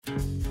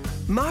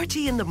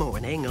Marty in the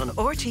morning on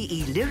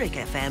RTÉ Lyric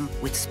FM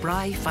with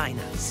Spry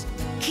Finance.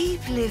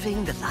 Keep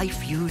living the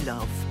life you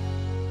love.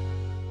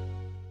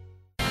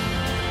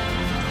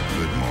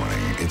 Good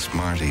morning. It's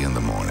Marty in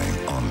the morning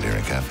on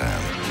Lyric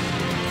FM.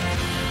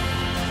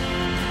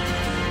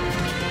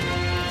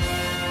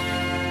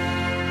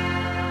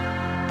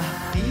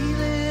 I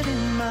feel it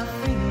in my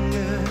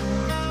fingers.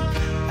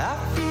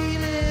 I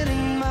feel it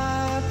in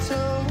my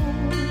toe.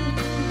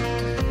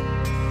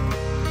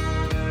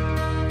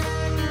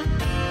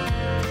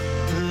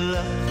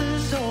 Love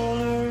is all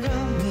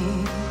around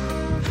me,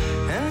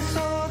 and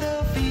so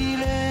the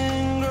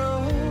feeling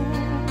grows.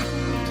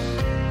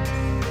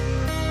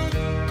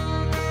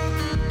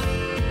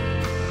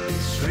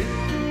 It's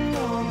written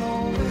on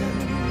the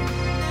wind,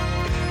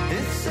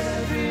 it's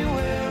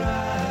everywhere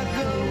I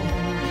go.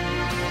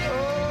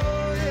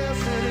 Oh,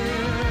 yes it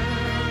is.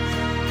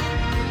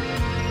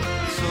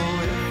 So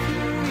if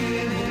you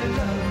really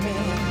love me,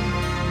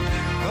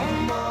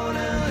 come on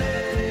and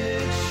let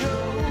it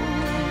show.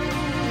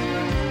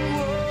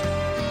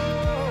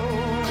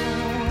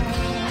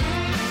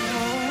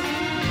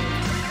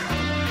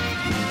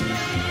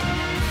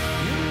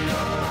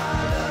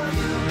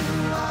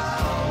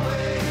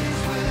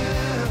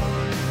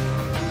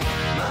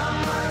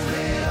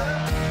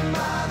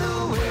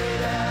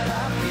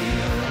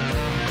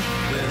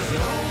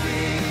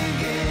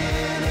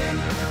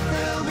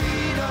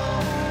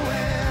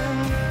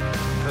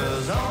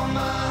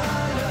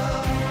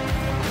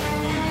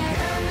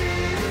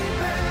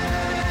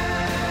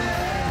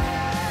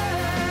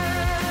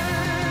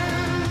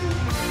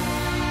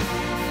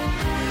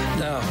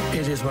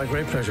 It is my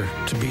great pleasure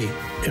to be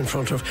in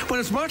front of... Well,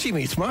 it's Marty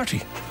meets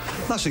Marty.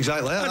 That's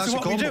exactly it. That's a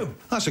what combo. we do.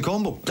 That's a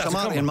combo. It's a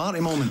Marty and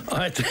Marty moment.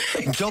 I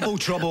think... Double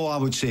trouble, I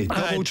would say.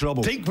 Double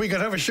trouble. I think we could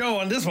have a show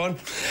on this one.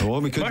 Oh,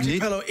 we could Marti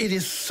indeed. Pellow, it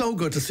is so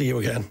good to see you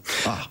again.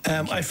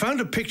 I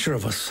found a picture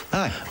of us.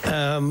 Aye.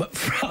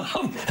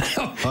 From...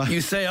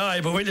 You say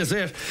aye, but when you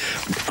say it...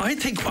 I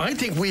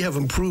think we have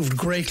improved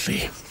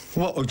greatly.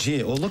 What? Oh,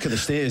 gee. Well, look at the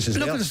status.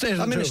 Look at the status.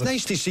 I mean, it's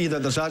nice to see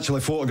that there's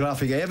actually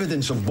photographic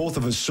evidence of both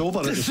of us sober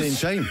at the same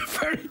time.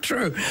 Very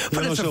true.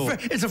 But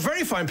it's a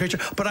very fine picture,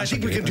 but I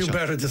think we can do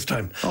better this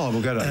time. Oh,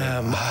 we'll get it.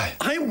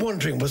 I'm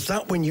wondering, was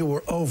that when you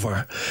were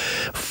over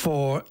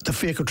for the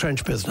Fiacre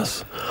Trench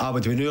business?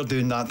 When we were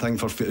doing that thing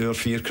for our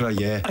Fiacre,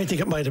 yeah. I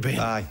think it might have been.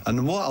 Aye.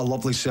 And what a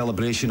lovely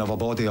celebration of a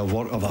body of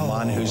work of a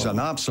man who's an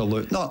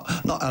absolute, not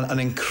an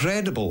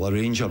incredible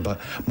arranger, but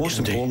most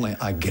importantly,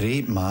 a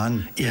great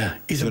man. Yeah,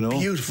 he's a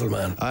beautiful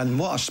man. And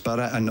what a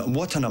spirit and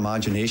what an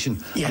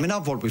imagination. Yeah. I mean,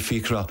 I've worked with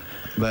Fiacre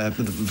he did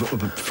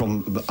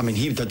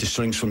the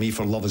strings for me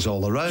for Love Is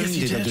All Around. Yes,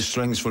 he did the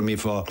strings for me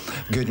for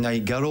Good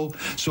Night Girl.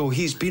 So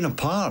he's been a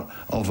part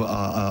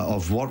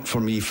of work for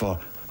me for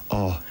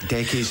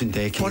decades and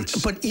decades.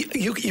 But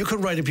you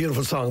can write a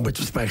beautiful song with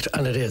respect,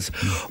 and it is.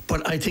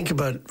 But I think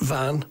about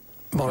Van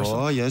Morrison.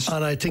 Oh, yes.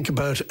 And I think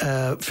about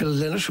Phil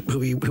Lynott, who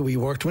we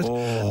worked with,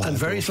 and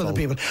various other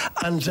people.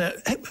 And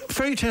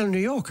Fairy Tale New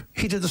York,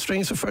 he did the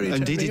strings for Fairy Tale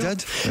Indeed New he York.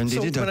 did.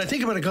 Indeed he did. When I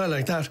think about a guy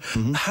like that,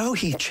 how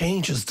he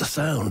changes the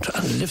sound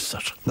and lifts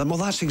it. Well,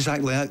 that's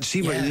exactly it.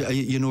 See, what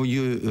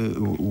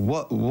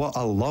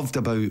I loved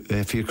about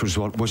Fiacre's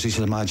work was his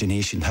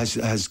imagination,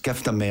 his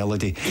gift of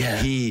melody.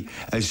 Yeah. He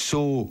is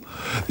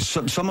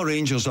some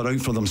arrangers are out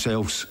for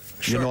themselves.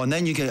 Sure. You know, and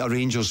then you get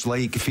arrangers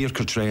like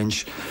Fiacre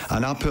Trench,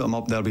 and I put them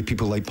up there with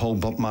people like Paul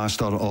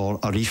Buckmaster or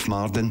Arif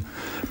Mardin,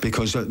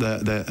 because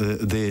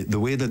the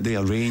way that they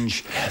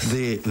arrange,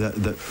 the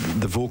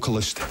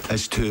vocalist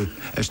is to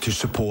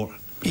support.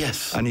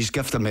 Yes. And his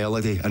gift of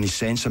melody and his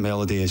sense of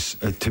melody is,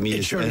 to me,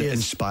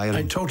 inspiring.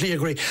 I totally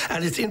agree.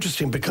 And it's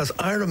interesting because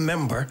I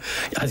remember,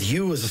 as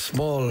you as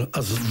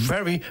a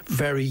very,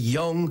 very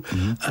young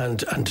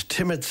and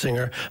timid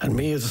singer, and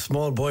me as a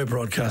small boy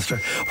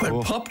broadcaster,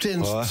 when Popped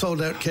In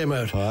Sold Out came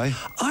out, I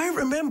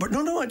remember,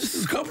 this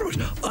is a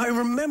compliment, I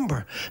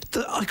remember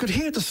that I could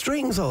hear the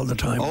strings all the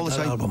time on that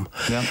album.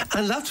 Yeah.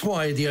 And that's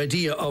why the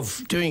idea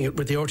of doing it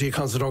with the RTÉ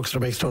Concert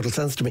Orchestra makes total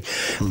sense to me.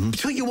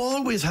 So you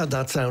always had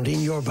that sound in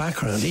your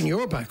background.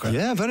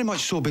 Yeah, very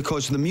much so,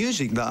 because the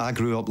music that I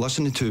grew up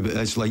listening to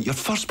is like your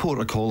first port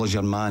of call is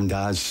your man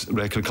Dad's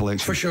record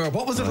collection. For sure.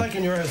 What was it like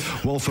in your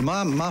house? Well, for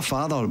my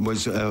father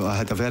was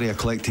had a very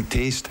eclectic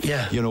taste.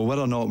 Yeah. You know,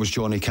 whether or not it was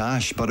Johnny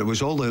Cash, but it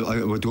was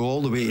it would go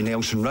all the way to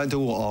Nelson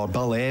Riddle or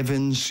Bill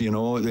Evans. You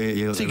know, so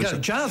you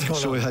got jazz going on.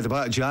 So he had a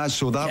bit of jazz.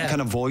 So that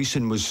kind of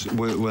voicing was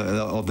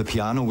of the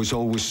piano was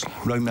always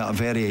round me at a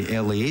very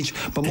early age.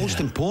 But most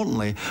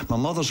importantly, my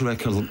mother's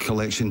record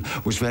collection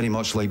was very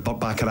much like Burt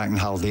Bacharach and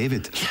Hal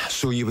David. Yes.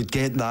 So you would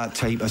get that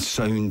type of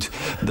sound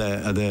from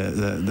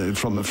the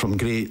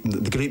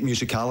great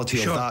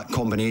musicality of that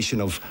combination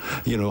of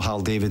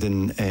Hal David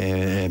and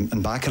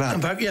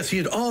Bacharach. Yes,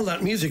 you had all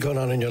that music going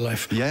on in your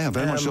life. Yeah,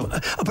 very much so.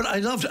 But I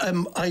loved.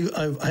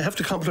 I have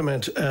to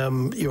compliment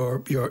your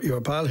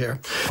pal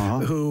here,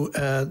 who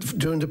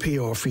doing the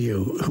PR for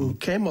you, who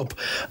came up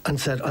and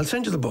said, "I'll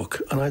send you the book."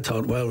 And I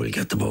thought, well, we'll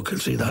get the book. I'll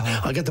see that.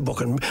 I'll get the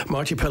book, and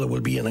Marti Pellow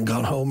will be in and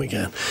gone home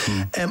again.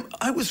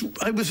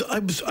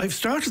 I've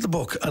started the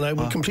book, and I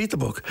will complete the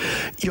book,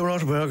 your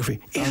autobiography.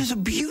 It is a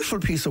beautiful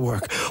piece of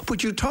work.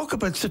 But you talk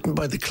about sitting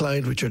by the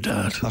Clyde with your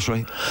dad. That's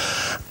right.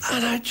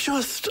 And I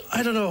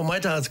don't know, my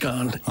dad's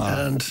gone.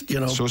 And, you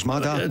know. So's my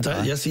dad.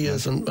 Yes, he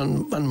is, and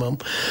Mum.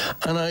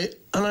 And I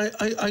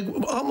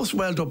almost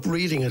welled up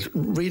reading it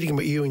with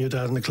you and your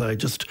dad and the Clyde.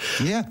 Just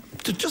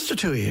the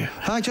two of you.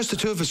 Just the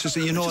two of us. Just,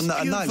 you know, and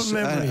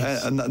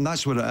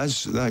that's what it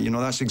is. You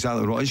know, that's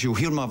exactly what it is. You'll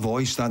hear my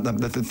voice.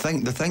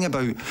 The thing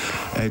about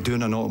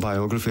doing an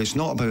autobiography, it's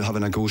not about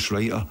having a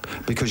ghostwriter,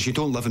 because you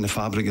don't live in the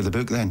fabric of the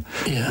book then.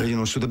 Yeah. You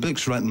know, so the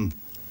book's written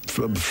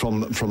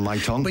from my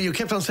tongue. But you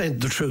kept on saying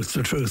the truth,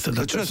 and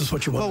this is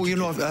what you want. Well, you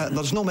know,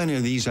 there's not many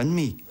of these in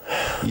me,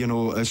 you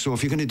know, so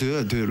if you're going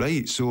to do it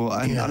right. So,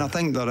 and I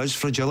think there is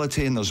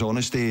fragility and there's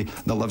honesty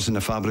that lives in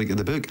the fabric of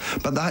the book,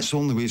 but that's the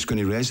only way it's going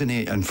to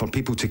resonate, and for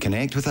people to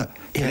connect with it.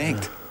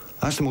 Connect.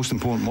 That's the most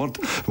important word,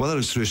 whether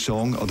it's through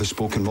song or the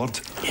spoken word.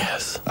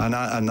 Yes. And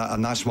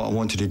that's what I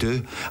wanted to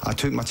do. I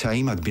took my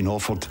time. I'd been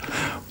offered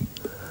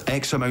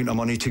X amount of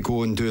money to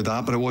go and do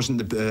that, but it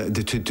wasn't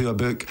to do a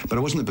book. But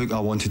it wasn't the book I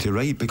wanted to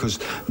write, because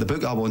the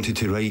book I wanted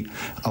to write,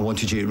 I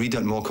wanted you to read it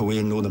and walk away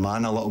and know the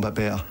man a little bit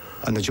better,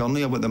 and the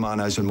journey of what the man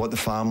is and what the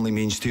family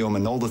means to him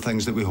and all the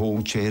things that we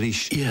hold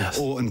cherish. Yes.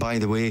 Oh, and by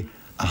the way,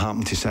 I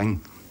happen to sing.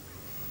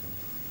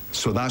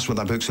 So that's what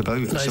that book's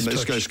about.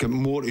 It's got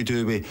more to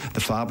do with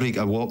the fabric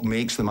of what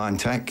makes the man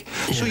tick.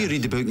 Yeah. So you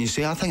read the book and you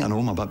say, I think I know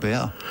him a bit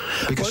better.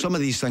 Because some of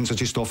these things are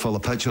just off full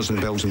of pictures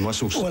and bells and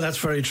whistles. Well, that's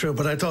very true,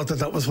 but I thought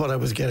that was what I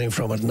was getting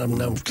from it, and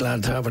I'm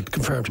glad to have it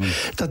confirmed.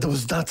 That there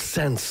was that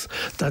sense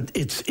that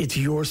it's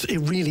yours, it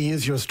really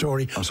is your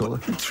story.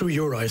 Absolutely. Through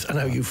your eyes, and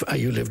how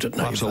you lived it.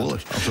 Absolutely.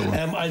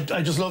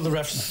 I just love the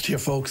references to your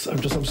folks.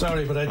 I'm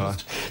sorry,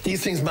 but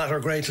these things matter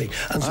greatly.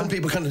 And some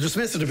people kind of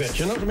dismiss it a bit,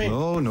 you know what I mean?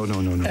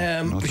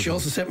 No. She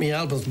also sent me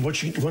albums. What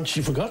she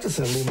forgot to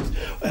send me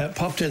was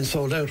Popped In,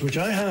 Sold Out, which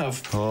I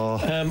have.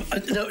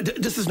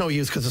 This is no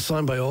use because it's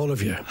signed by all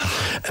of you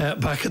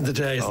back in the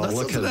day.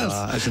 Look at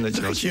that, isn't it?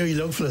 Look at you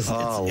love for this.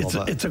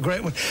 It's a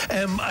great one.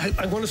 I'm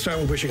going to start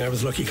with Wishing I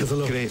Was Lucky, because I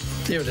love it.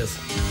 Here it is.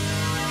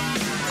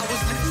 I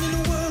was living in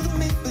a world of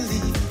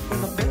make-believe when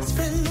my best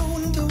friend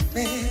owned a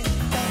man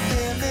that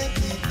there may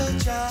be a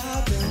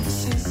job in the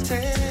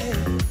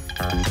system.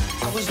 I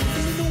was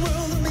living in a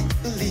world of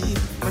make-believe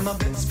when my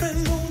best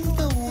friend owned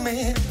a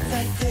man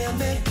that there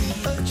may be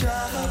a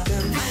job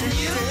in the system. And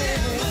you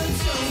never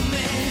told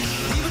me.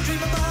 We would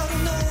dream about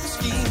another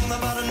scheme,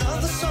 about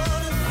another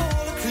sun and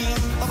cola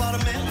cream, about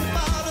a man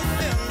about a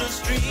vendor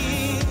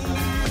stream.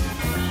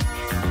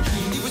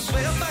 He would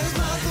swear by his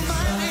mouth and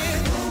my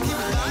head. He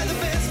would buy the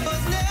best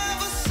but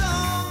never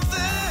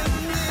something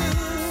new.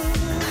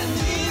 And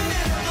he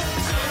never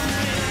told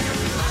me.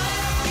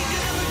 I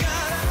never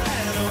got it,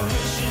 and I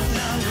wish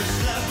I was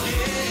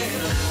lucky.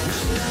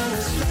 Wish I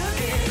was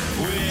lucky.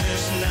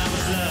 Wish I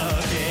was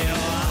lucky.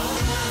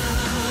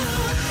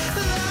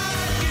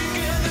 Like you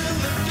get in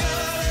the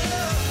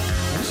gutter.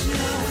 Wish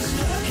I was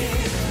lucky.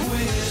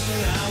 Wish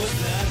I was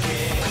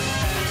lucky.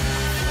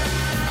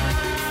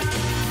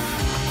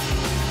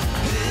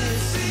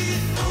 This is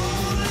the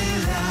only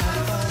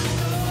life I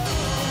know.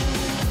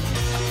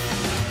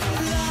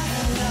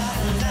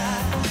 La,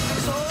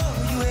 it's all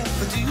you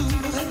ever do.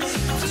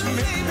 Just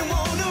make me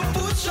wanna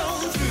push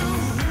on through.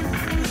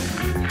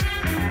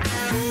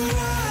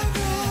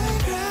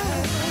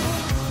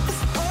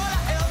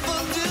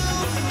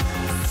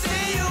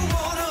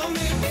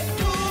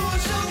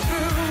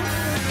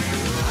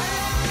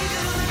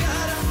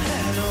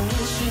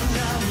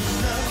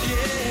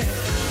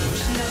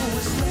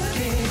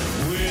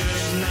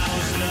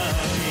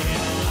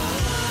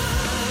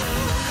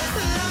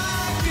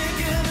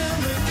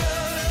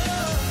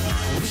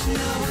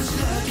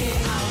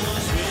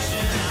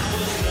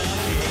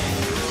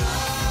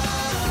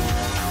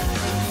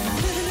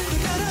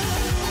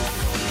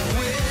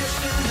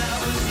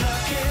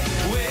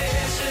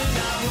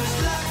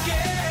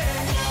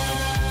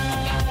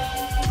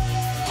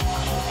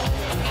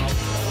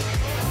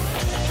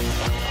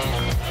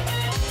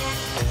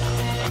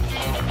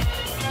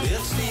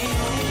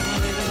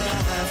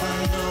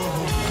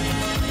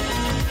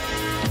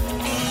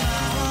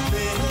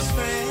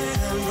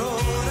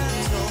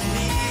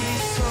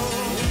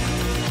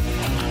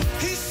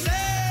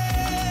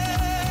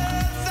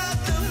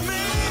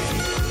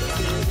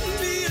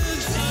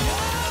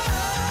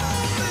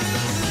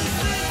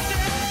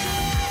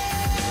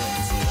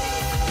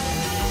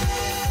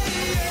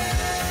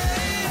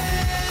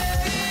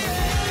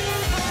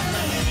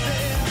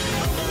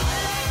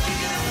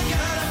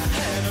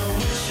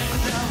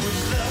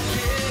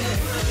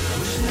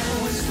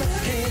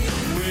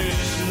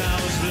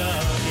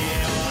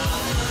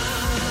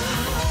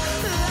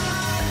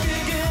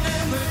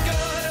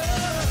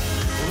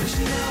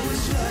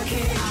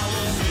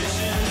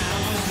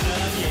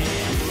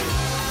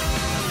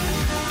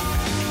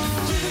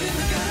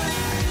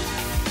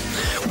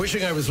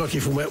 Wishing I Was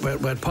Lucky from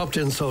when Popped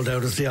In sold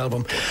out as the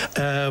album.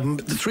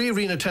 The 3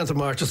 Arena 10th of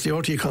March is the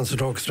RTÉ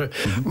Concert Orchestra.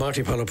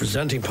 Marti Pellow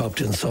presenting Popped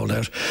In sold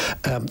out,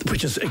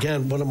 which is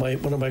again one of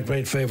my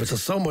great favourites.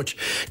 There's so much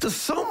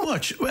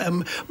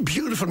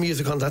beautiful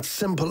music on that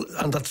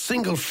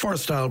single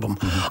first album.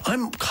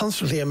 I'm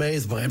constantly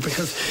amazed by it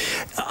because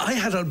I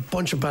had a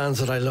bunch of bands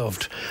that I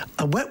loved,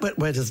 and Wet Wet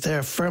Wet is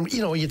there firm.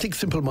 You know, you think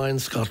Simple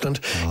Minds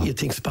Scotland, you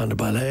think Spandau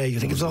Ballet, you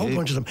think it's a whole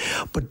bunch of them,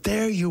 but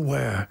there you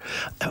were,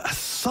 as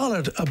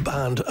solid a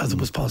band as it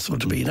was possible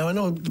to be. Now I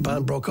know the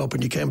band broke up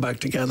and you came back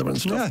together and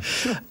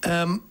stuff. Yeah,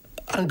 sure.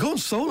 And going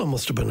solo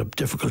must have been a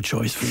difficult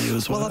choice for you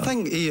as well. Well, I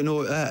think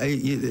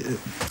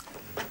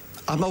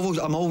I'm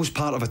always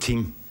part of a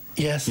team.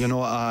 Yes. And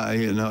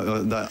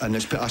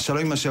I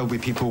surround myself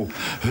with people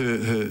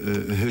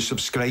who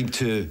subscribe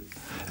to.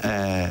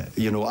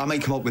 I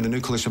might come up with the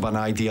nucleus of an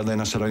idea, then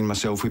I surround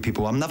myself with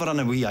people. I'm never on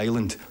a wee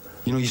island.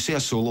 You know, you say a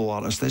solo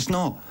artist, it's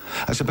not.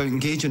 It's about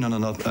engaging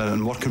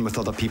and working with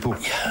other people.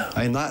 Yeah.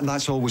 And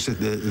that's always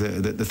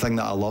the thing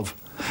that I love,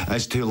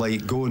 is to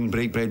like go and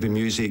break bread with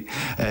music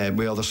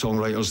with other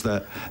songwriters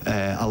that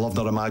I love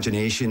their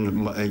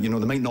imagination. They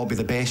might not be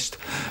the best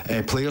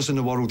players in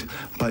the world,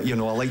 but I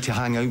like to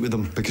hang out with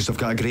them because they've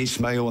got a great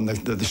smile and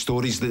the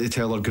stories that they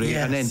tell are great.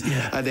 Yes, and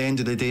then at the end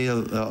of the day, a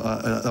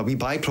wee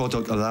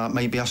byproduct of that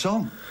might be a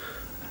song.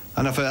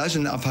 And if it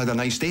isn't, I've had a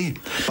nice day.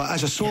 But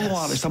as a solo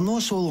artist, I'm not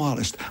a solo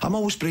artist. I'm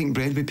always breaking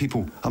bread with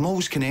people. I'm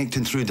always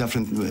connecting through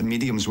different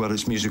mediums, whether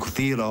it's musical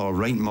theatre or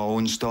writing my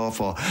own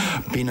stuff or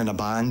being in a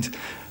band.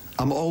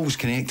 I'm always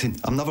connecting.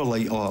 I'm never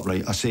like, oh,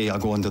 right, I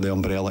go under the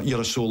umbrella.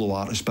 You're a solo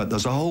artist, but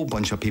there's a whole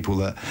bunch of people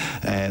that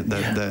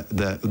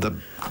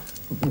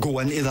go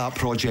into that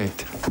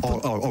project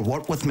or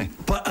work with me.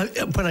 But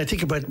when I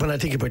think about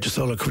your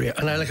solo career,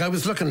 and I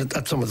was looking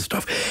at some of the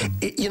stuff,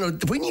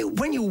 when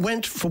you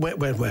went for Wet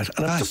Wet Wet,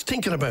 and I'm just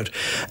thinking about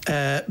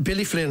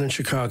Billy Flynn in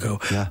Chicago.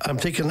 Yeah. I'm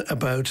thinking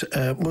about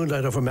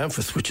Moonlight Over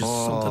Memphis, which is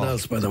something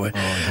else, by the way.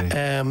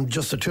 Okay.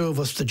 Just the two of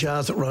us, the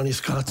jazz at Ronnie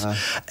Scott's.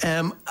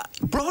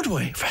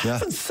 Broadway, for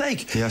heaven's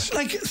sake. Yes.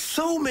 Like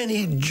so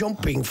many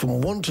jumping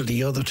from one to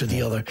the other.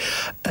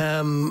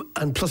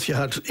 And plus you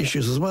had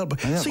issues as well. But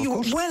so you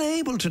were well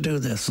able to do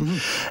this.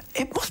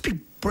 It must be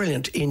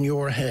brilliant in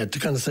your head to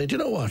kind of say, do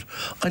you know what?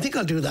 I think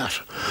I'll do that.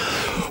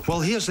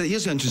 Well, here's the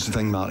interesting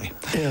thing, Marty.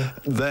 Yeah.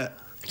 That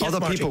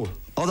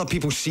other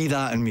people see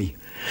that in me.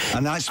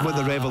 And that's what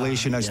the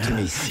revelation is to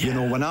me.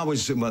 Yeah. When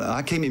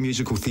I came to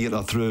musical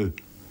theatre through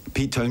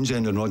Pete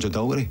Townsend and Roger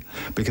Dallery,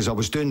 because I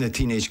was doing the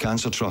Teenage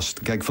Cancer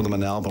Trust gig for them in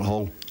the Albert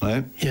Hall,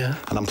 right? Yeah.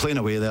 And I'm playing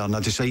away there, and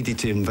I decided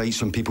to invite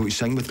some people to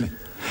sing with me.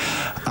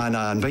 And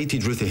I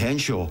invited Ruthie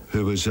Henshaw,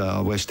 who was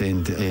a West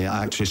End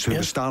actress who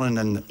was starring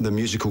in the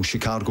musical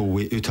Chicago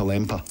with Uta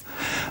Lempa.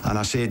 And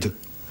I said,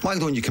 why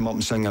don't you come up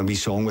and sing a wee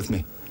song with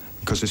me?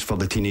 Because it's for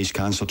the Teenage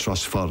Cancer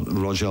Trust for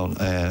Roger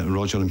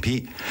and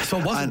Pete. So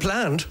it wasn't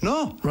planned?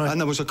 No. Right.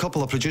 And there was a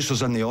couple of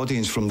producers in the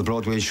audience from the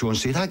Broadway show and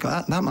said,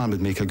 that man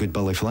would make a good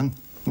Billy Flynn.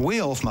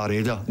 Way off my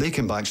radar. They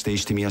came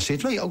backstage to me. I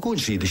said, right, I'll go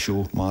and see the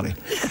show, Marty.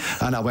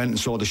 And I went and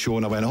saw the show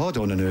and I went, hold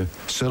on a minute.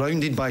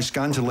 Surrounded by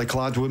scantily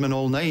clad women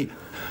all night.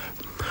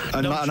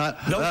 And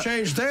no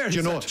change there.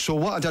 So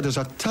what I did is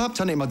I tapped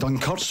into my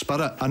Dunkirk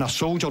spirit and I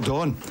soldiered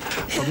on.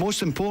 But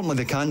most importantly,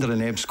 the Kander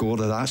and Ebb score,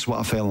 that's what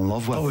I fell in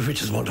love with. Oh,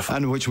 which is wonderful.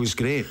 And which was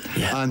great.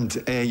 Yeah. And,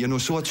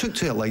 so I took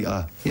to it like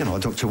a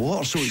duck to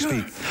water, so to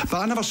speak. But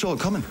I never saw it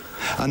coming.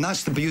 And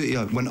that's the beauty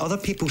of it. When other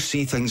people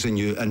see things in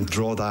you and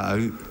draw that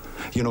out,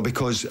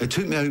 because it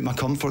took me out of my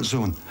comfort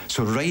zone.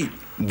 So right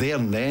there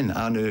and then,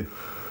 I knew,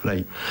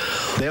 right,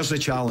 there's the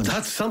challenge.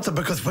 That's something,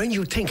 because when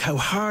you think how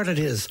hard it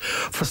is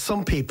for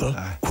some people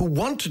who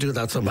want to do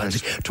that so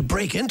badly to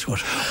break into it,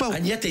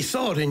 and yet they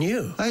saw it in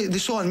you. They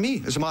saw it in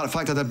me. As a matter of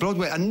fact, I did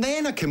Broadway, and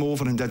then I came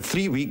over and did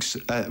 3 weeks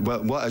at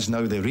what is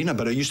now the Arena,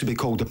 but it used to be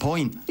called The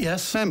Point.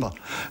 Yes. Remember?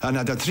 And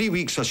I did 3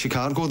 weeks at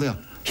Chicago there.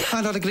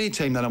 I had a great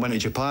time. Then I went to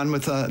Japan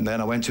with it, and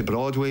then I went to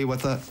Broadway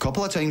with it. A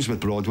couple of times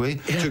with Broadway.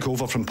 Took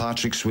over from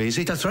Patrick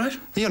Swayze. That's right.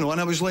 And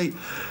I was like,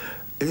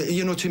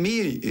 to me,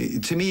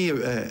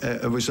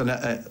 it was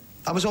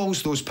I was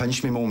always those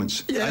pinch me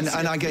moments, and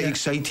I get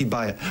excited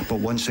by it. But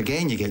once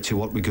again, you get to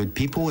work with good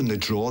people, and they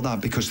draw that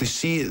because they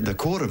see the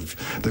core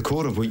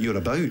of what you're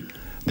about.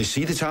 They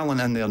see the talent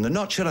in there, and they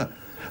nurture it.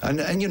 And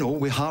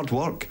with hard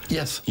work,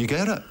 you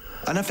get it.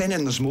 And if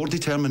anything, there's more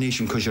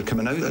determination because you're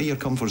coming out of your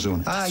comfort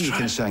zone. You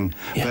can sing,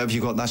 but have you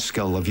got this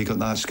skill? Have you got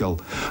that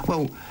skill?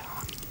 Well,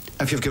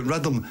 if you've got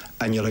rhythm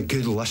and you're a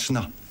good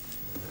listener,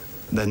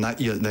 then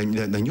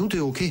you'll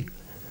do okay.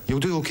 You'll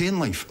do okay in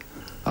life.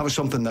 That was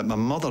something that my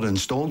mother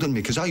installed in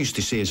me, because I used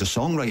to say as a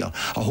songwriter,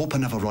 I hope I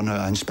never run out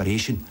of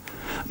inspiration.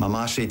 My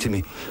ma said to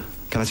me,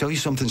 can I tell you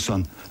something,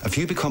 son? If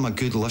you become a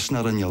good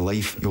listener in your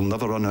life, you'll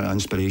never run out of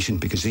inspiration,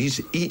 because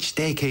each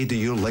decade of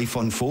your life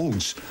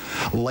unfolds,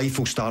 life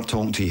will start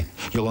talking to you.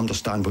 You'll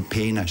understand what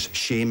pain is,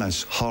 shame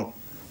is, hurt,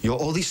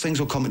 all these things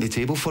will come to the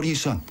table for you,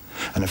 son.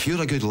 And if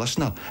you're a good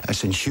listener,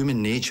 it's in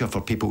human nature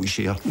for people to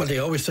share. Well, they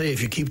always say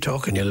if you keep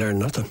talking, you learn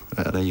nothing.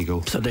 There you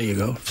go. So there you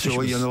go.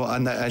 So you know,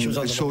 and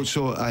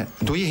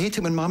do you hate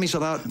it when mammies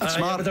are that smart?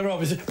 Yeah, but they're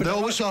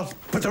always are.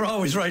 But they're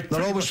always right.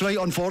 They're always right,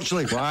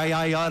 unfortunately. Why,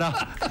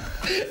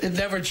 It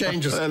never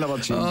changes. It never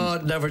changes. Oh,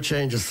 it never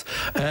changes.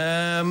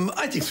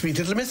 I think Sweet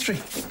Little Mystery.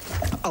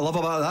 I love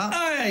about that.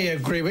 I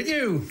agree with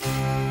you.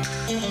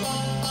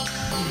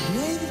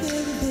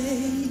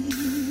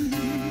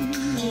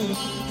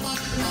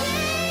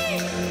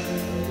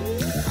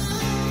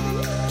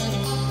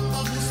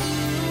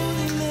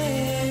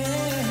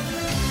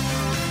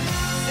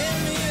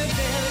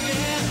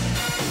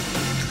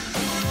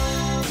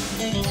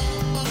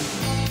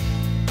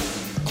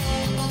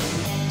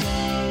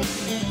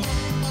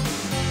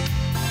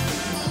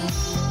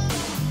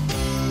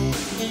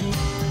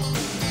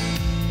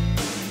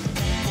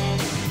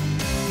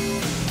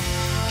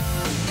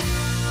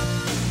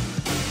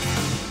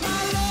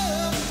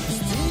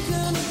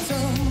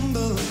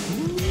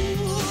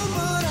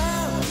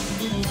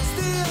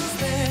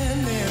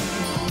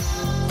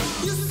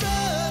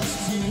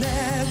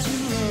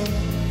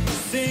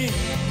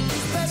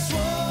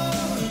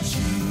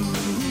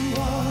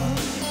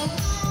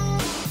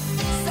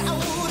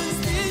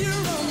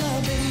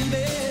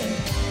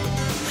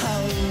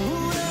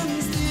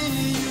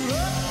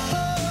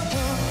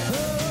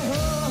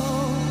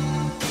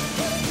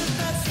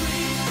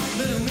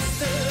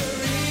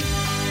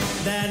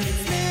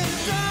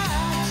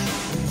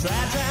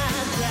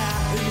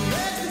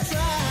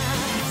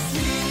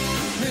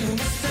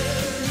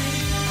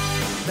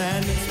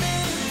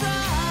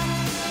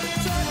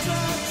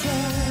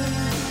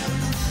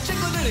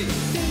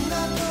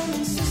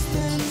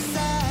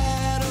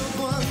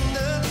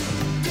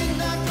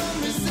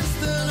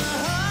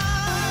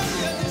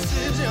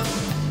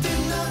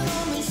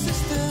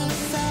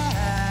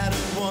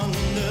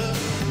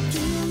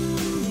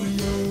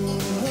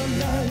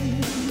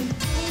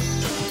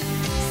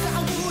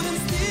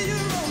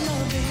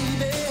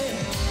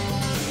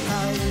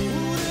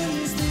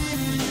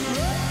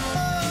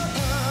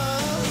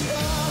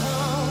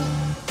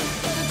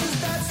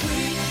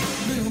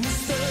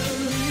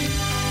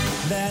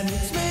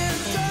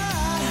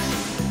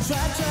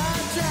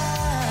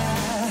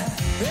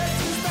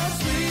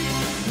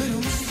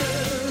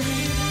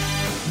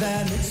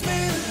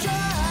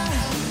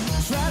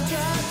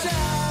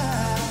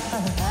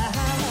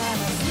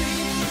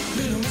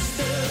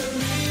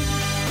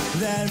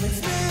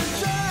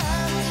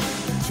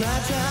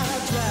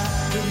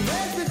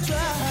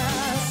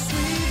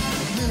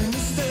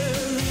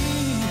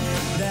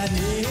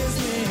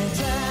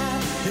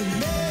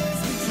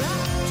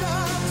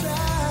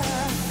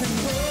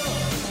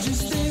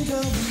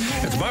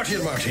 It's Marty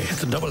and Marty.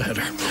 It's a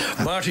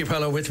doubleheader. Marti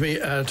Pellow with me,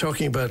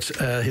 talking about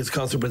his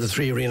concert with the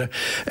 3 Arena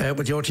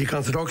with the RTÉ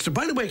Concert Orchestra.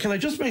 By the way, can I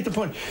just make the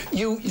point?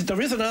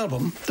 There is an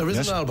album.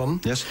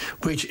 Yes.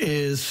 Which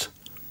is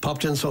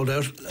popped in, sold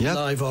out,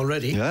 live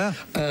already. Yeah.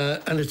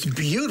 And it's a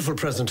beautiful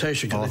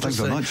presentation. Thanks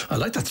very much. I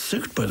like that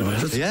suit, by the way.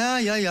 Yeah.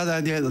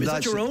 Is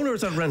that your own or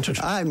is that rented?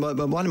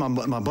 One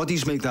of my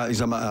buddies make that.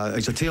 He's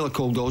a tailor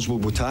called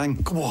Oswald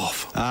Botang. Go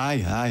off.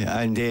 Aye.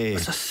 And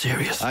that's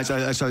serious.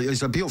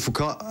 It's a beautiful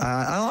cut.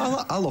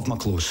 I love my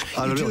clothes.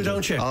 You do,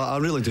 don't you? I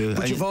really do.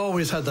 But you've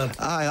always had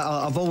that.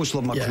 I've always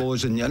loved my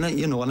clothes, and I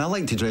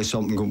like to dress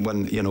up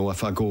when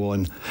if I go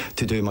on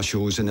to do my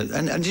shows, and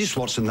it just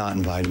works in that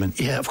environment.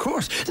 Yeah, of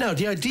course. Now,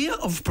 the idea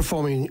of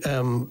performing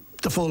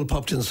the full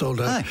popped in,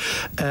 sold out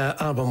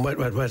album, Wet,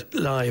 Wet, Wet,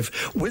 live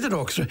with an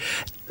orchestra,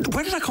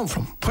 where did that come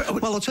from?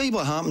 Well, I'll tell you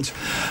what happened.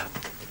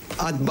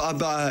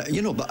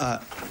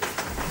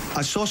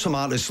 I saw some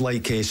artists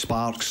like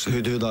Sparks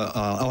who do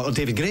or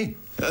David Gray,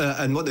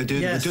 and what they do,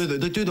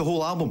 they do the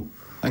whole album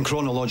in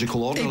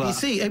chronological order.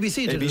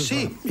 ABC did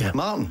ABC, yeah.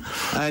 Martin,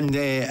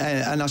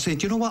 and I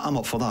said, you know what, I'm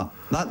up for that.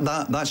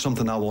 That's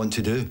something I want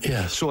to do.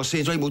 Yes. So I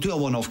said, right, we'll do a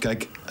one-off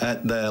gig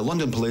at the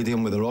London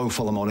Palladium with the Royal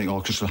Philharmonic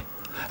Orchestra.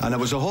 And it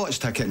was the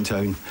hottest ticket in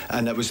town,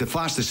 and it was the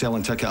fastest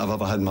selling ticket I've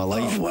ever had in my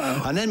life. Oh,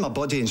 wow. And then my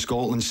buddy in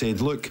Scotland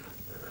said, look,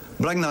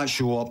 bring that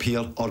show up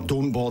here or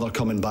don't bother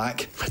coming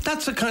back.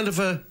 That's a kind of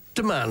a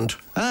demand.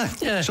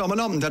 Yeah. So I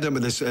went up and did it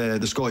with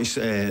the Scottish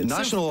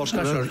National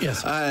Orchestra.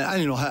 Yes.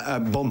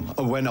 And boom,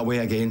 I went away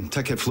again.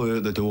 Ticket flew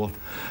out the door.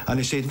 And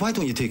he said, why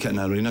don't you take it in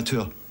an arena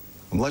tour?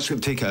 Let's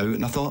take it out.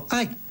 And I thought,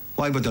 aye,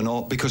 why would I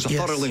not? Because I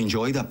thoroughly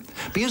enjoyed it.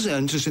 But here's the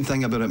interesting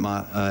thing about it,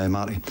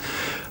 Marty.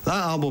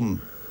 That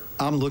album,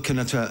 I'm looking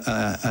at it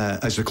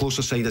as the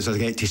closer side as I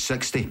get to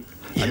 60.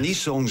 Yes. And these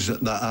songs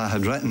that I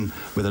had written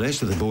with the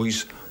rest of the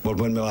boys were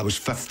when I was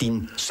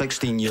 15,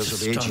 16 years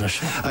of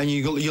age. And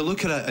you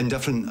look at it in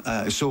different,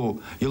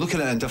 you look at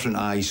it in different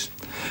eyes,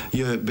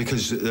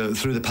 because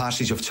through the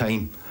passage of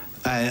time,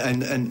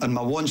 and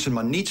my wants and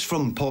my needs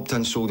from Popped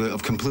In Sold Out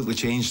have completely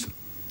changed.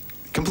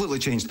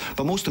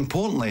 But most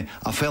importantly,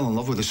 I fell in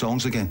love with the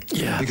songs again.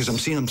 Yeah. Because I'm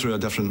seeing them through a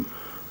different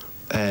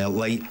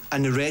light,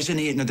 and they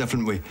resonate in a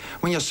different way.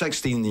 When you're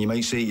 16, you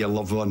might say to your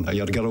loved one or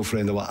your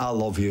girlfriend, I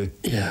love you.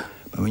 Yeah.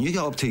 But when you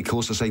get up to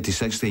closer side to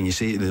 60 and you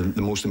say to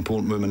the most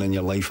important woman in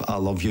your life, I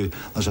love you,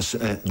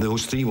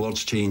 those 3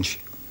 words change.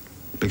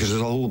 Because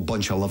there's a whole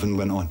bunch of loving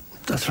went on.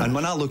 That's right. And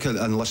when I look at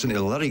and listen to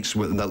the lyrics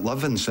that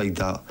live inside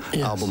that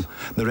album,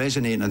 they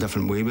resonate in a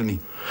different way with me.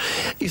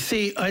 You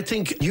see, I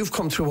think you've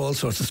come through all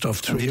sorts of stuff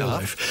through your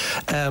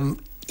life.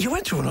 You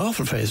went through an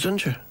awful phase,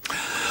 didn't you?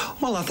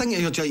 Well, I think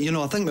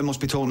I think we must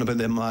be talking about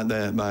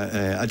my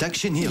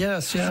addiction here.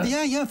 Yes, yeah.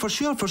 Yeah, for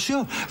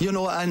sure. You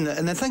know, and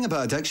the thing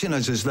about addiction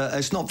is that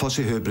it's not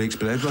fussy who it breaks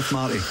bread with,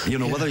 Marty. You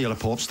know, whether you're a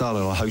pop star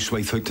or a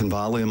housewife hooked in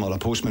Valium or a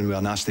postman with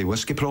a nasty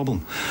whiskey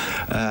problem.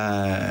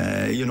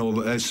 You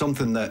know, it's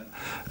something that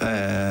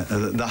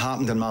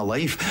happened in my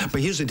life.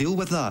 But here's the deal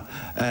with that: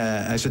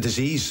 it's a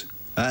disease.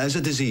 It is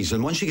a disease,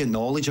 and once you get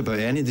knowledge about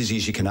any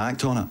disease, you can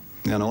act on it.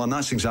 You know, and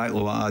that's exactly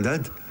what I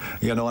did.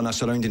 You know, and I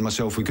surrounded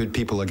myself with good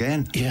people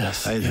again.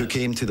 Yes. Who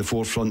came to the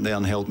forefront there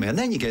and helped me. And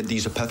then you get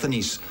these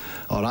epiphanies,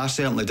 or I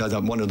certainly did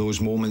at one of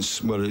those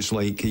moments where it's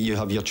like you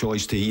have your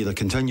choice to either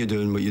continue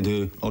doing what you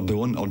do or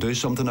don't, or do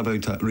something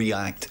about it,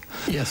 react.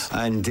 Yes.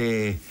 And,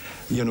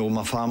 you know,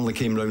 my family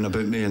came round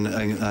about me,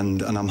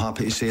 and I'm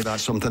happy to say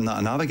that's something that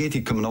I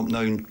navigated coming up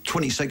now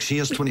 26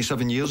 years,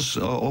 27 years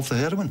off the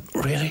heroin.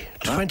 Really?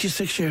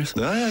 26 years?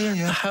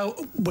 Yeah. How,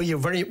 were you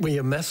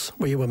a mess?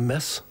 Were you a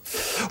mess?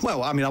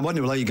 Well, I mean, I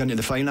wouldn't let you get into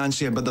the finance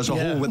here, but there's a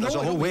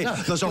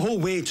whole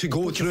way to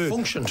go through.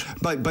 Functioned.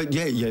 But that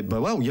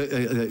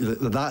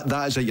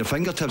is at your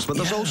fingertips. But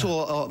there's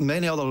also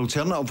many other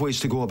alternative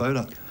ways to go about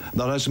it.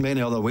 There is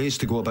many other ways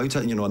to go about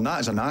it, you know, and that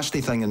is a nasty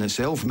thing in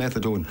itself,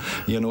 methadone.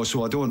 You know,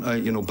 so I don't,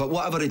 you know, but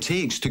whatever it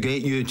takes to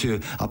get you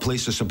to a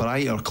place of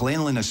sobriety or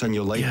cleanliness in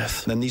your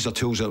life, then these are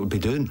tools that would be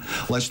doing.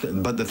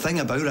 But the thing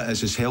about it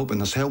is help,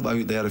 and there's help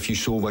out there if you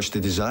so wish to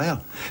desire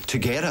to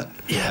get it.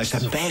 Yes.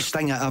 It's the best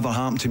thing that ever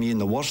happened to me and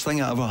the worst thing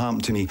that ever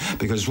happened to me,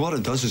 because what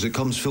it does is it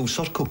comes full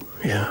circle.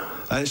 Yeah.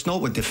 It's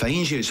not what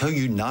defines you, it's how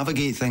you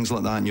navigate things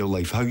like that in your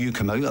life, how you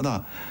come out of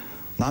that.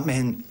 That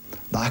meant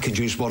that I could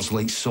use words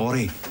like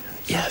sorry.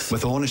 Yes.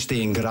 With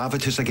honesty and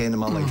gravitas again in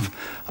my life.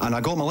 And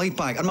I got my life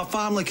back, and my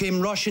family came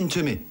rushing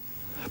to me.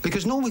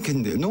 Because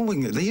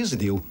here's the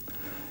deal.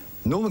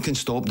 No one can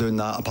stop doing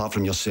that apart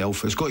from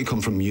yourself. It's got to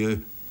come from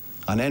you.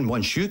 And then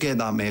once you get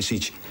that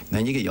message,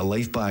 then you get your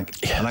life back.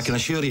 Yes. And I can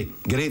assure you,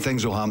 great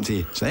things will happen to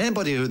you. So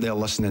anybody out there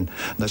listening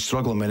that's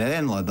struggling with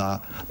anything like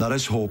that, there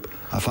is hope.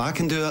 If I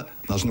can do it,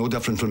 there's no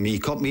different from me.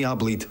 Cut me, I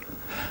bleed.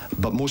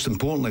 But most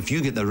importantly, if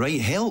you get the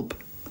right help,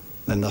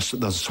 then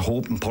there's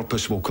hope and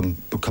purpose will come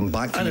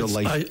back to your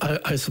life.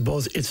 I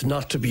suppose it's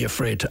not to be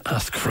afraid to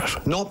ask for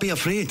it. Not be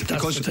afraid,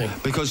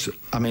 because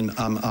I mean,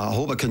 I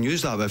hope I can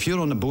use that. But if you're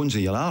on the bones of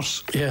your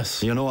arse,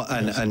 yes, you know,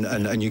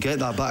 and you get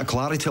that bit of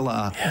clarity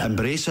like that,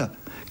 embrace it,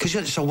 because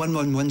it's a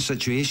win-win-win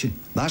situation.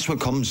 That's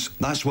what comes.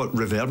 That's what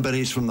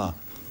reverberates from that.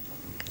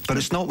 But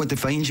it's not what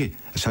defines you.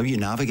 It's how you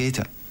navigate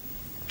it.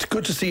 It's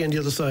good to see on the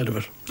other side of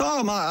it. Oh,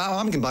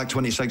 I'm going back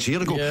 26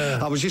 years ago. Yeah.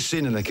 I was just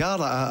saying in the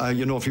car,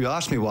 you know, if you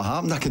ask me what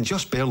happened, I can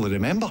just barely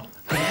remember.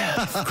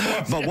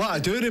 Yeah, but what I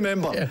do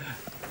remember,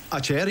 I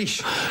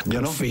cherish,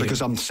 you know,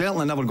 because I'm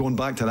certainly never going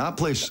back to that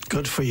place.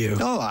 Good for you.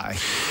 Oh, aye.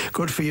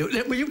 Good for you.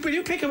 Will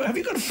you pick up? Have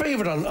you got a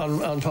favourite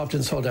on Popped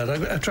In Sold Out?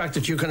 A track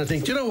that you kind of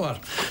think, do you know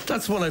what?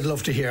 That's one I'd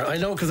love to hear. I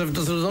know, because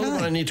there's another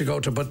one I need to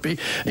go to, but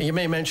you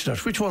may mention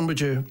it. Which one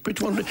would you?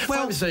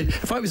 Well,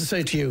 if I was to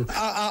say to you,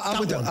 I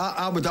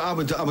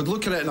would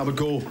look at it and I would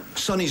go,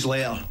 Sonny's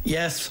Letter.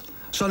 Yes.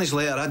 Sonny's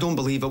Letter, I don't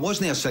believe it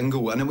wasn't a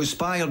single, and it was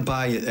inspired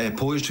by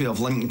poetry of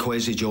Lincoln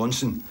Kwesi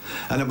Johnson,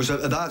 and it was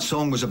that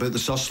song was about the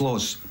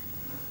Suslaws.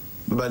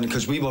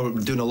 Because we were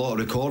doing a lot of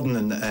recording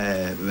in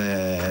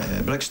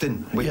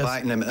Brixton way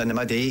back in the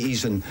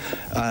mid-80s, and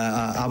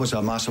I was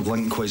a massive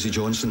Lincoln Kwesi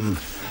Johnson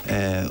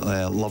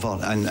lover,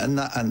 and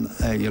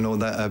you know,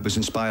 that it was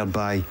inspired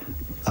by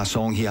a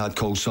song he had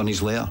called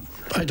Sonny's Letter.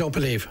 I don't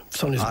believe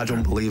Sonny's Letter. I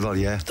don't believe her.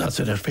 Yeah, that's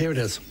it. Here it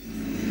is.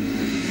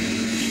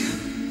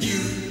 You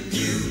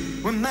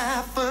were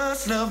my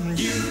first love, and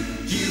you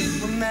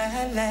were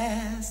my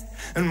last.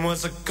 And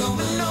what's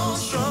coming on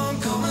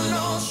strong, coming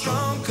on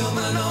strong,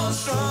 coming on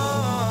strong.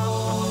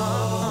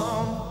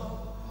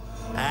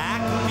 I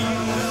can feel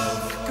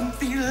love, I can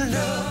feel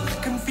love, I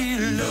can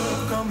feel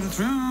love coming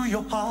through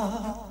your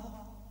heart.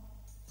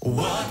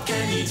 What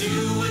can you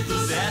do with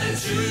those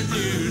attitude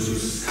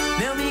blues?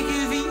 They'll make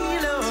you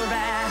feel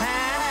alright.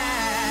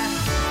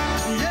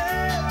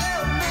 Yeah,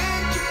 they'll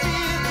make you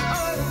feel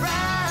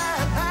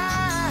alright.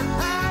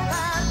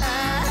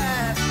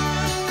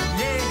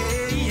 Yeah.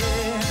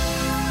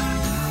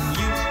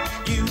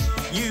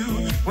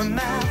 You were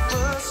my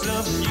first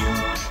love,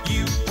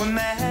 you were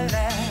my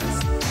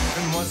last.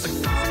 And what's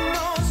coming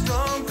on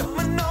strong,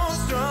 coming on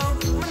strong,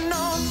 coming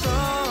on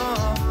strong.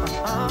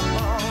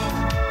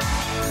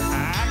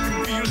 I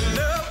can feel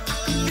love, I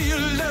can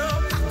feel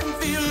love, I can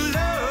feel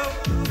love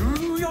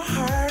through your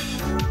heart.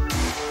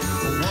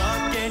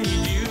 What can you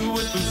do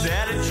with those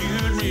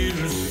attitude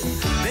news?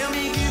 They'll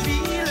make you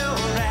feel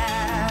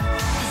alright.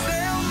 'Cause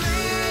they'll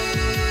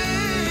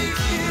make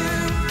you,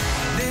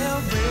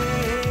 they'll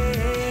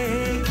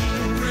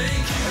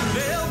break you,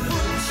 they'll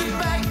put you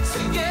back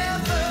together.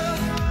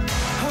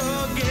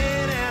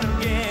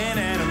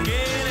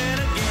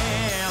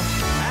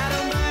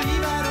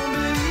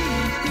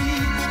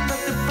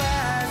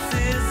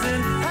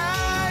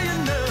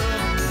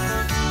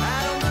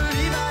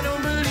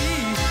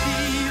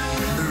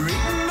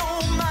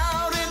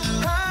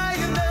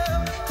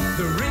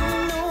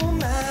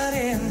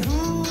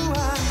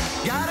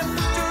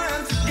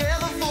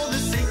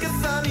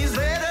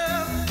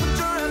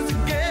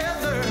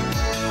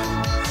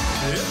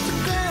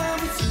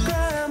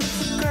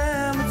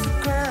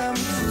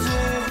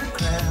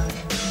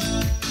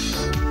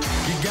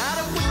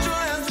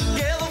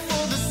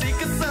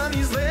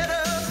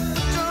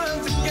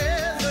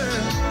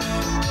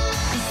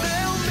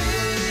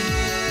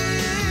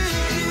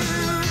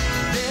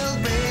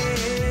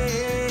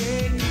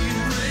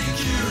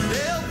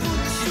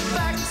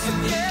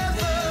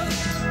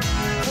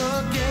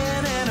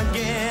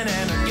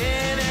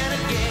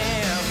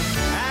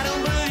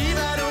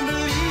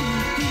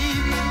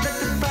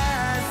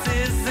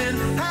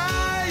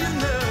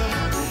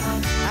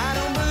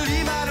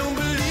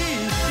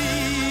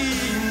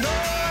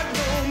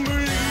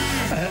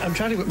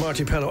 chatting with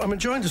Marti Pellow. I'm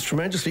enjoying this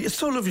tremendously. It's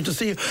so lovely to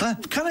see you.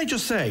 Can I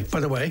just say, by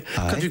the way,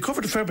 because you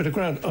covered a fair bit of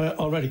ground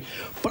already,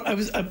 but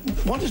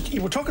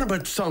you were talking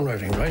about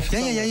songwriting, right?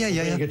 Yeah.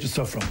 You get your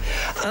stuff from.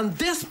 And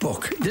this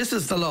book, this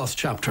is the last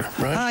chapter,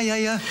 right?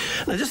 Yeah.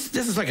 Now this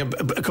is like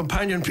a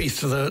companion piece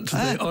to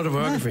the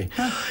autobiography.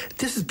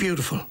 This is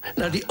beautiful.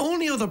 Now the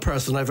only other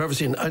person I've ever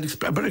seen, I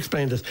better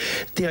explain this.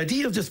 The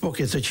idea of this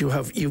book is that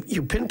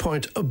you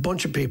pinpoint a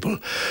bunch of people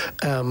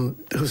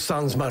whose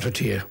songs matter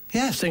to you.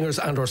 Yeah. Singers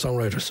and or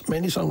songwriters.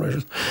 Mainly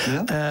songwriters.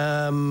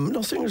 Yeah.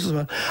 No, singers as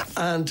well.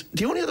 And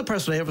the only other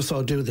person I ever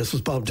saw do this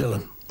was Bob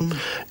Dylan.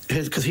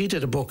 Because he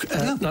did a book,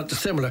 not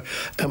dissimilar.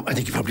 I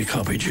think he probably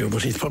copied you,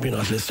 but he's probably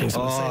not listening. So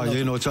well,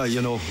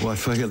 I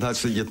figure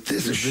that's you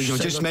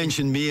just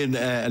mentioned me in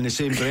the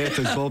same breath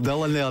as Bob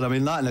Dylan there. I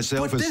mean, that in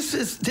itself but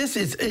this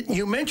is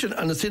you mentioned,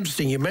 and it's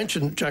interesting. You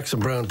mentioned Jackson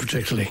Browne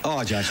particularly.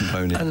 Oh, Jackson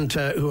Browne, yeah. And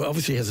who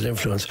obviously has an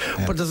influence.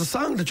 Yeah. But there's a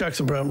song that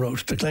Jackson Browne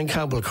wrote that Glenn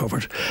Campbell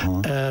covered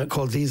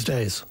called "These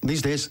Days."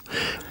 These Days,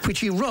 which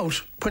he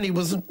wrote when he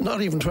was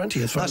not even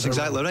 20. That's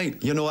exactly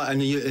right. You know, and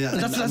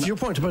that's your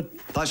point about.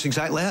 That's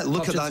exactly it.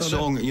 Look at that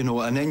song, you know,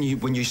 and then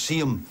when you see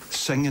him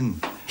singing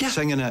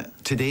it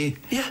today,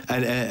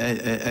 and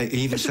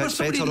he even sits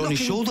better on his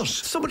shoulders.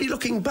 Somebody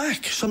looking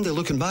back,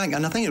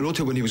 and I think he wrote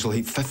it when he was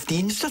like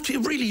 15. It's not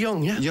really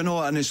young, yeah. You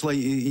know, and it's like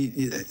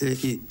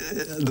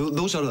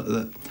those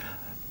are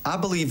I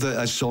believe that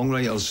as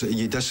songwriters,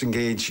 you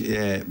disengage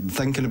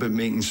thinking about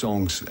making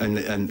songs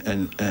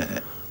and.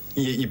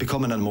 You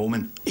become in a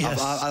moment.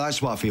 Yes.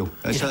 That's what I feel.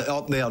 It's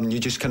up there, and you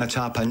just kind of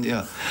tap into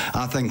it.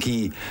 I think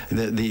he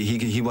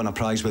won a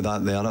prize with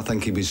that there. I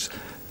think he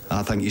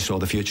saw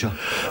the future.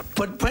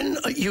 But when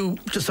you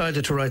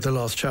decided to write the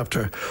last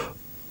chapter,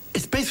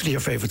 it's basically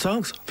your favourite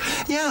songs.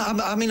 Yeah,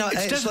 I mean,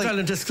 it's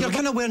like you're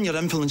kind of wearing your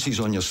influences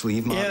on your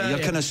sleeve, Marty. You're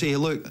kind of saying,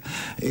 look,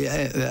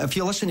 if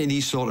you listen to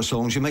these sort of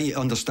songs, you might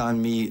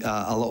understand me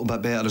a little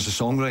bit better as a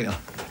songwriter.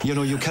 You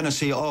know, you kind of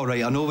say, all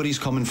right, I know where he's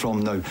coming from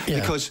now.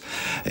 Yeah. Because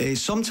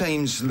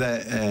sometimes, for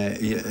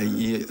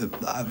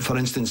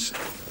instance,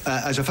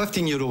 as a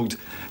 15-year-old,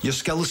 your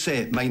skill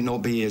set might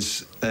not be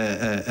as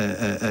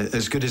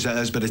good as it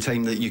is by the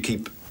time that you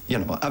keep. You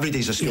know, every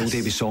day's a skill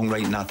day with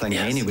songwriting, I think,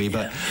 anyway,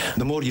 but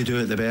the more you do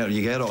it, the better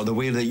you get it, or the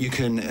way that you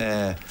can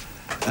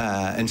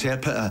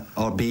interpret it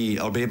or be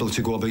able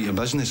to go about your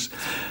business.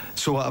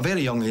 So at a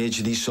very young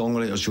age, these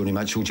songwriters, Joni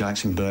Mitchell,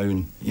 Jackson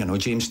Browne, you know,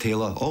 James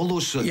Taylor, all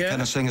those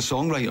kind of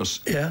singer-songwriters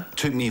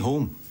took me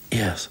home.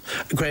 Yes.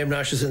 Graham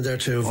Nash is in there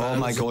too. Oh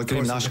my God,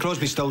 Graham Nash.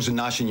 Crosby, Stills and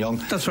Nash and Young.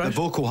 That's right. The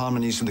vocal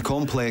harmonies and the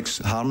complex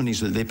harmonies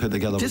that they put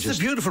together. This is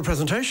a beautiful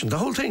presentation. The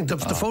whole thing, the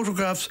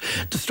photographs,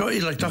 the story,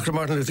 like Dr.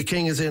 Martin Luther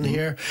King is in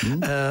here.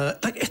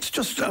 Like it's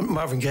just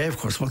Marvin Gaye, of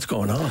course, what's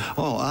going on.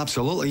 Oh,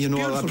 absolutely. You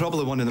know,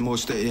 probably one of the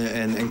most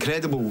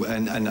incredible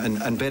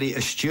and very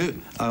astute.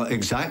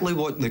 Exactly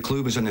what the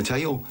clue was in the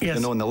title. Yes.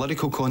 You know, and the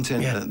lyrical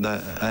content in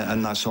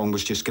that song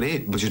was just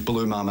great, which just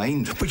blew my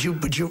mind. But you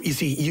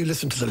see, you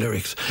listen to the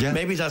lyrics. Yeah.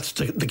 Maybe that's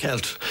the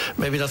Celt.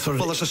 Maybe that's sort of.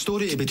 Well, there's a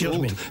story to be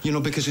told, you know,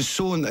 because it's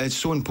so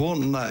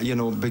important that, you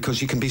know,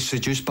 because you can be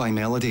seduced by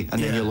melody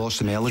and then you lost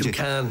the melody. You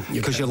can.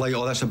 Because you're like,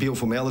 oh, that's a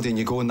beautiful melody, and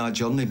you go on that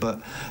journey,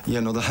 but you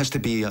know, there has to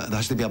be a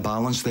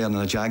balance there and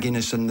a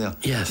jagginess in there.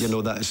 Yes. You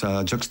know, that's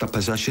a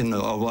juxtaposition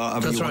or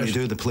whatever you want to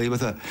do to play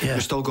with it. Yeah.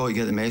 You've still got to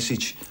get the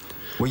message.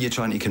 What you're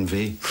trying to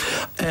convey.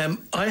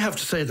 I have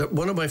to say that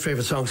one of my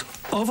favourite songs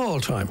of all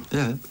time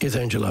is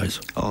Angel Eyes.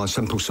 Oh, a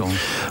simple song.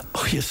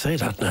 Oh, you say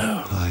that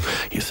now. Aye.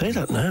 You say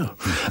that now.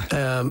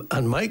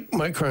 And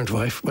my current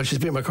wife, well, she's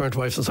been my current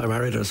wife since I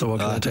married her, so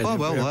what can I tell you? Oh,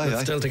 well,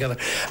 we're still together.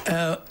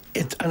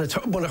 It's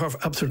one of her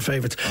absolute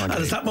favourites. Oh, and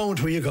it's that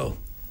moment where you go,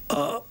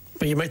 but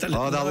you make that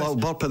little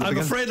burp at the I'm beginning.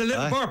 afraid a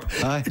little burp.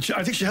 Aye.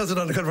 I think she has it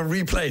on a kind of a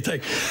replay thing.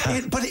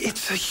 But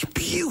it's a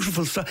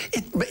beautiful song.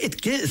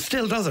 It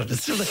still does it.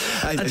 It's still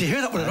and to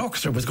hear that with an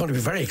orchestra was going to be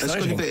very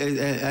exciting. It's going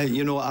to be,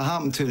 you know, I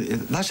happen to.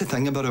 That's the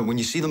thing about it when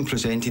you see them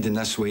presented in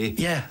this way.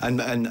 Yeah.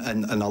 And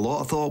a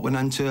lot of thought went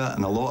into it,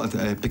 and a lot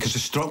of because the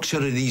structure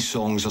of these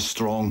songs are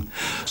strong.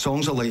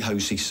 Songs are like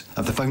houses.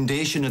 If the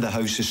foundation of the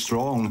house is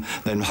strong,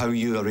 then how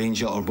you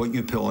arrange it or what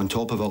you put on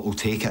top of it will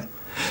take it.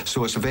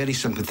 So it's a very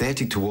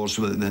sympathetic towards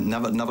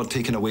never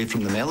taken away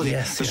from the melody.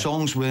 Yes, the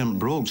songs weren't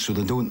broke, so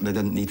they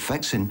didn't need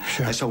fixing.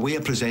 Sure. It's a way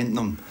of presenting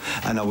them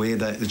in a way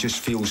that it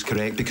just feels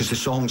correct because the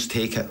songs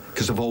take it,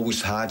 because they've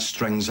always had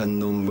strings in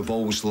them. We've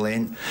always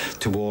lent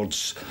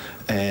towards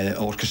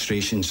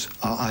orchestrations.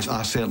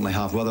 I certainly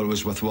have, whether it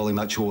was with Willie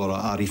Mitchell or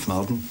Arif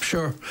Mardin.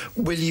 Sure.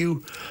 Will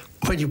you?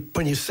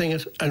 When you sing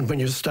it and when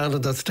you stand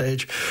on that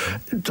stage,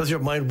 does your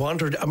mind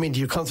wander? I mean, do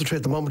you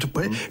concentrate the moment?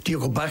 Do you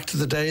go back to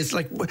the days?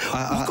 Like, what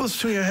goes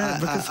through your head?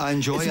 Because I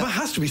enjoy it. It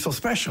has to be so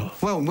special.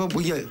 Well,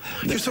 yeah.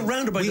 You're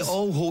surrounded by We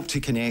all hope to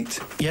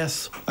connect.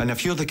 Yes. And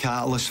if you're the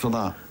catalyst for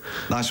that,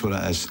 That's what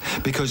it is.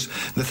 Because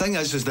the thing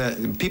is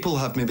that people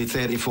have maybe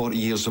 30, 40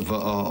 years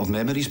of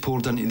memories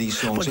poured into these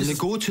songs, and they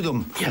go to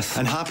them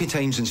in happy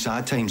times and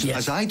sad times,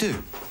 as I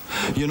do.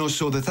 You know,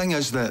 so the thing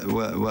is that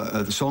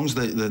the songs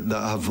that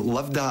have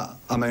lived that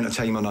amount of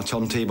time on a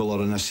turntable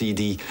or on a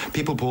CD,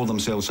 people pour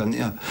themselves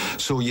into it.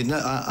 So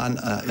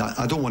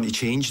I don't want to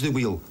change the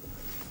wheel.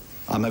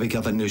 I maybe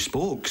give it new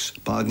spokes,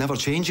 but I'd never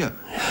change it.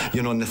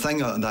 You know, and the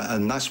thing,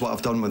 and that's what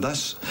I've done with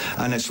this.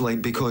 And it's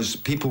like, because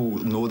people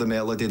know the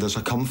melody, there's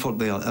a comfort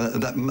there.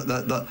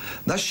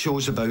 This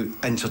show's about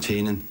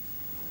entertaining.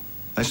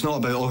 It's not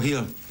about,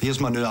 here's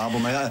my new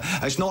album.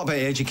 It's not about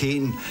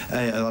educating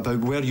about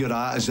where you're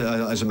at as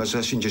a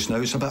musician just now.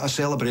 It's about a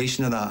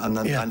celebration of that. And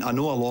I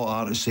know a lot of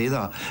artists say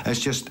that. It's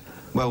just,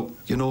 well,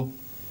 you know,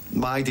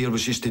 my idea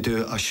was just to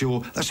do a show.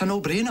 That's a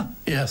no-brainer.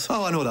 Yes.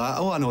 Oh, I know that.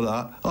 Oh,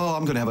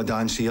 I'm going to have a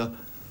dance here.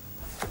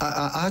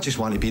 I just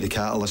want to be the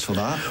catalyst for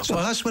that. So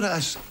that's what it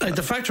is.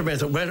 The fact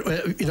remains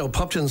that, you know,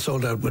 Popped In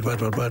Sold Out with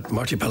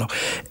Marti Pellow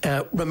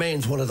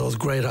remains one of those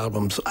great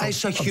albums.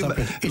 It's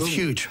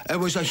huge. It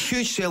was a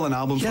huge selling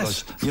album for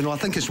us. You know, I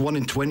think it's 1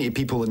 in 20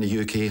 people in the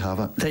UK have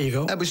it. There you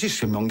go. It was just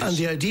humongous. And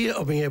the idea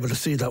of being able to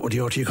see that with the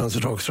RTÉ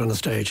Concert Orchestra on the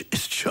stage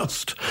is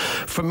just,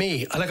 for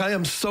me, I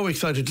am so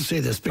excited to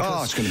see this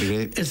because it's going to be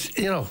great. It's,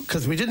 you know,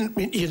 because you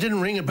didn't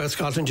ring about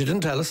Scotland, you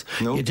didn't tell us.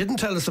 No. You didn't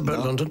tell us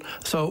about London.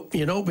 So,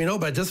 you know, we know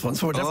about this one.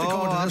 So we're definitely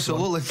coming to this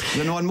absolutely. one.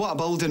 You know, and what a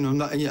building.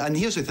 And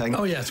here's the thing.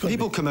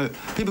 People come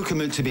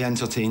out to be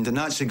entertained, and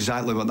that's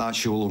exactly what that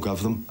show will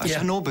give them. It's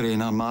a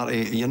no-brainer,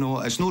 Marty. You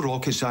know, it's no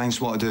rocket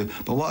science what I do,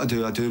 but what I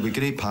do with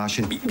great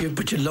passion.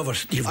 But you love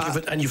it. You give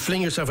it, and you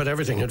fling yourself at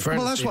everything. In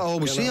fairness, well, that's what I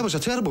always say. I was a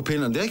terrible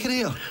painter and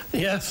decorator.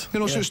 Yes. You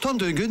know, so it's turned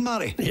doing good,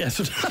 Marty.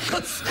 Yes, it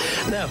has.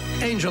 Now,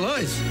 Angel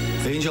Eyes.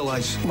 Angel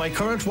Eyes. My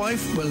current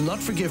wife will not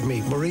forgive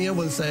me. Maria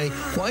will say,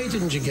 why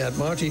didn't you get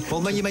Marty?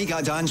 Well, then you might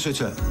get a dance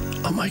with it.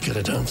 I might get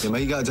a dance. You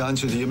might get a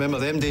dance with it. You remember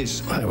them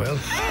days? I will.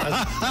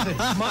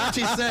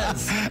 Marty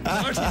says.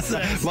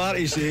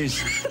 Marty says.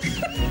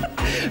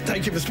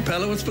 Thank you, Mr.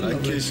 Pellow. It's been lovely.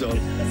 Thank you, son.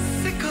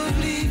 Sick of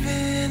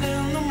leaving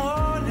in the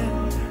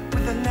morning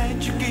with the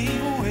night you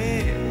gave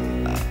away.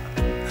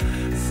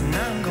 So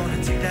now I'm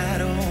gonna take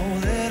that all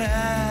that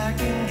I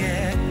can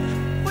get.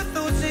 With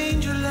those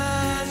angel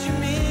eyes you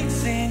make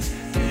saints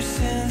do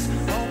sins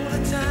all the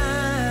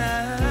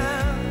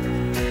time.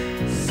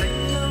 Say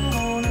I'm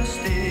gonna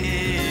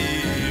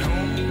stay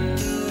home.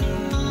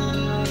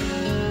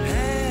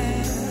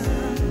 Hey,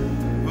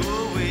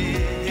 oh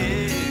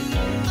yeah.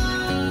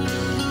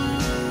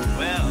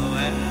 Well,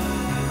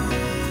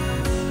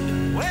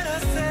 when I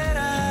say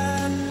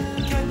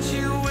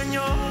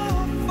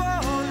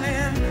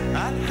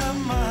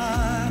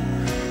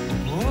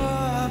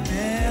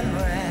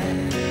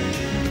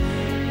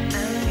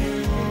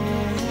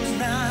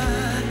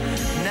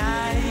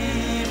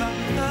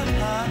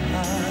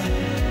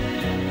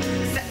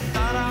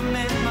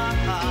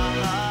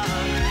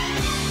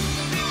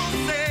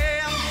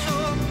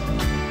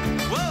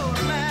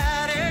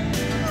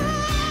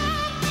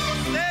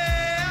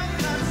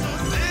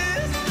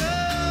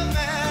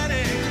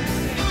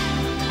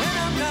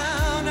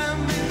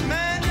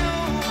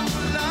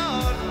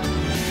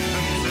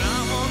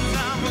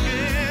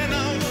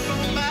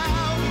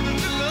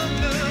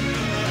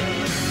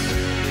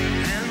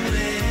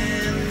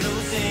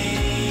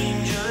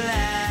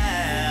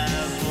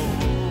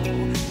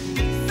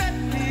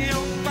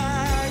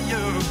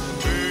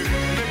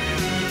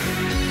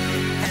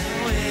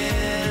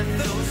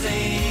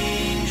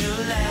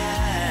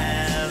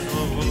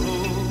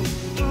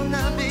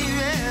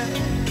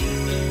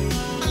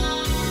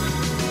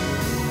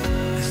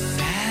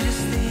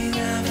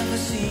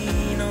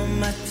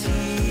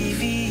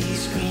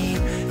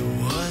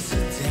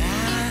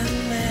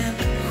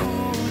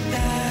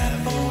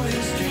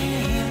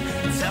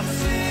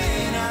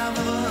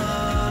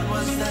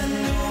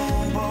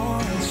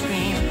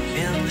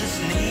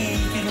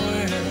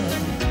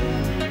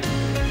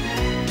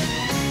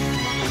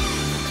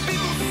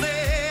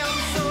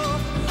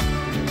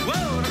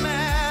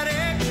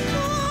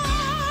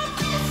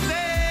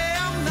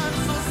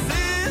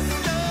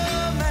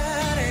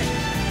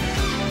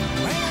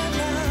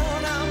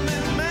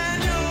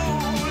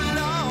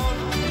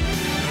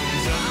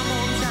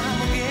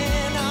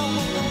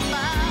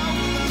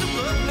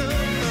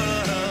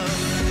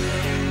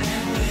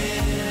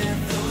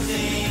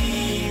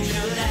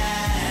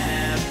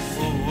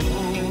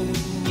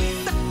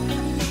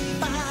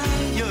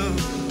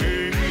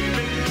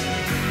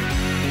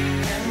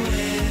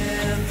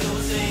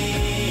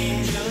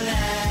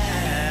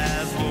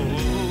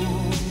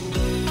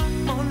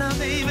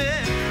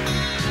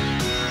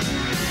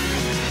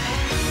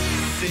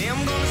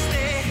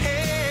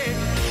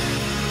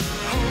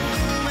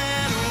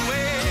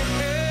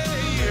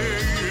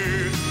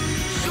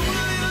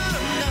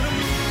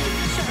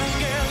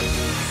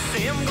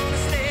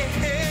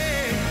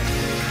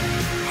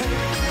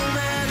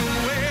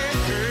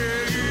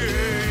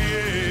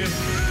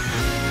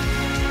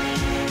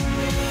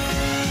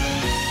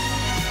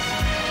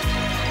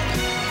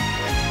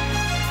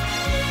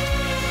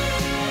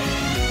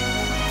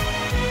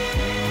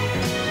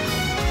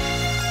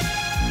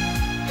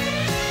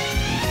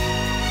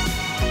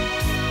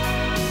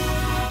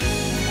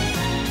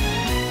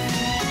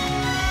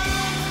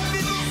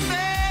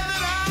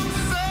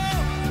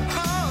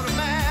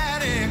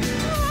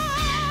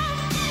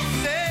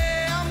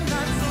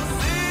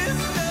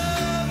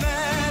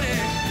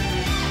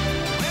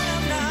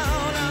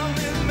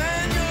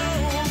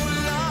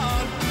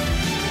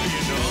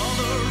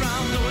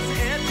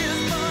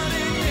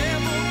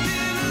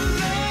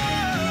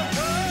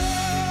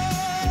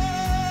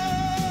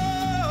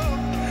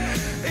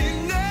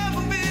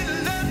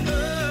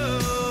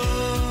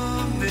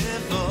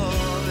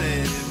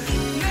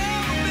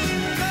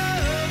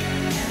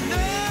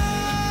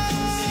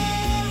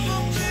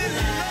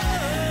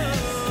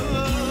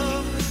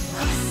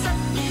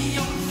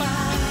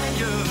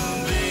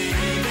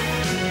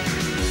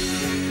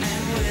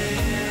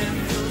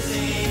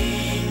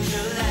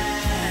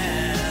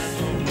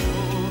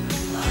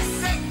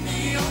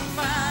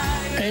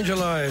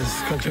Angel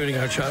Eyes, concluding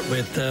our chat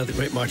with the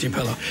great Marti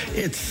Pellow.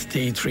 It's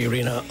the 3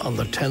 Arena on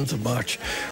the 10th of March,